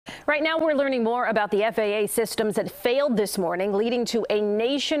Right now, we're learning more about the FAA systems that failed this morning, leading to a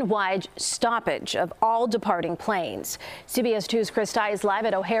nationwide stoppage of all departing planes. CBS 2's Chris Ty is live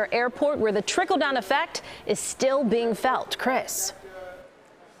at O'Hare Airport, where the trickle-down effect is still being felt. Chris.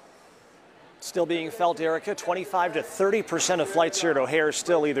 Still being felt, Erica. 25 to 30% of flights here at O'Hare are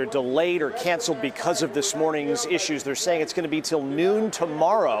still either delayed or canceled because of this morning's issues. They're saying it's going to be till noon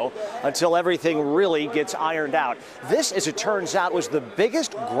tomorrow until everything really gets ironed out. This, as it turns out, was the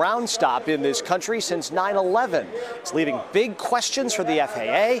biggest ground stop in this country since 9/11. It's leaving big questions for the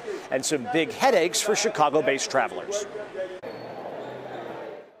FAA and some big headaches for Chicago-based travelers.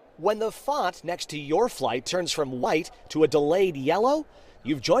 When the font next to your flight turns from white to a delayed yellow,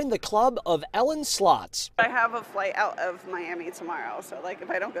 you've joined the club of Ellen Slots. I have a flight out of Miami tomorrow, so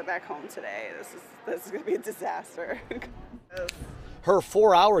if I don't get back home today, this is going to be a disaster. Her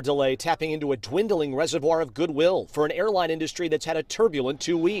 4-hour delay tapping into a dwindling reservoir of goodwill for an airline industry that's had a turbulent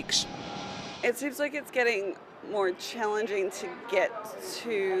 2 weeks. It seems like it's getting more challenging to get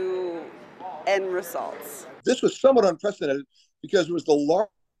to end results. This was somewhat unprecedented because it was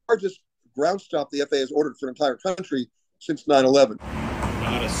the largest ground stop the FAA has ordered for an entire country since 9/11.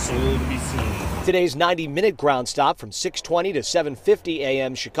 Not a soul to be seen. Today's 90-minute ground stop from 6:20 to 7:50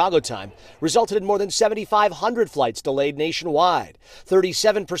 a.m. Chicago time resulted in more than 7,500 flights delayed nationwide,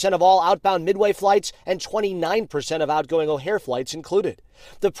 37% of all outbound Midway flights and 29% of outgoing O'Hare flights included.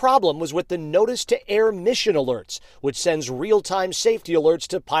 The problem was with the Notice to Air mission alerts, which sends real-time safety alerts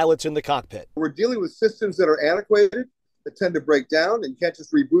to pilots in the cockpit. We're dealing with systems that are antiquated, that tend to break down and can't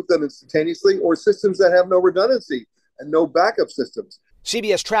just reboot them instantaneously, or systems that have no redundancy and no backup systems.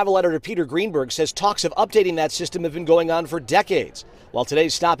 CBS travel editor Peter Greenberg says talks of updating that system have been going on for decades. While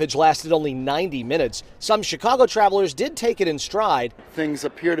today's stoppage lasted only 90 minutes, some Chicago travelers did take it in stride. Things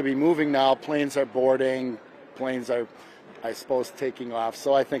appear to be moving now. Planes are boarding. Planes are, I suppose, taking off.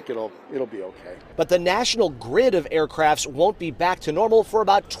 So I think it'll be okay. But the national grid of aircrafts won't be back to normal for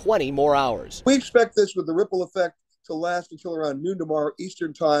about 20 more hours. We expect this, with the ripple effect, to last until around noon tomorrow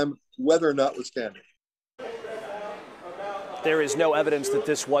Eastern time, weather notwithstanding. There is no evidence that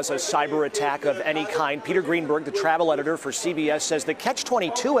this was a cyber attack of any kind. Peter Greenberg, the travel editor for CBS, says the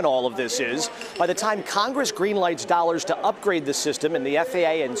catch-22 in all of this is, by the time Congress greenlights dollars to upgrade the system and the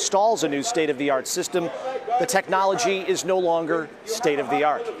FAA installs a new state-of-the-art system, the technology is no longer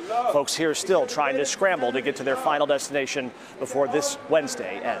state-of-the-art. Folks here still trying to scramble to get to their final destination before this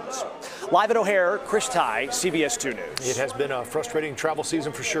Wednesday ends. Live at O'Hare, Chris Ty, CBS 2 News. It has been a frustrating travel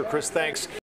season for sure. Chris, thanks.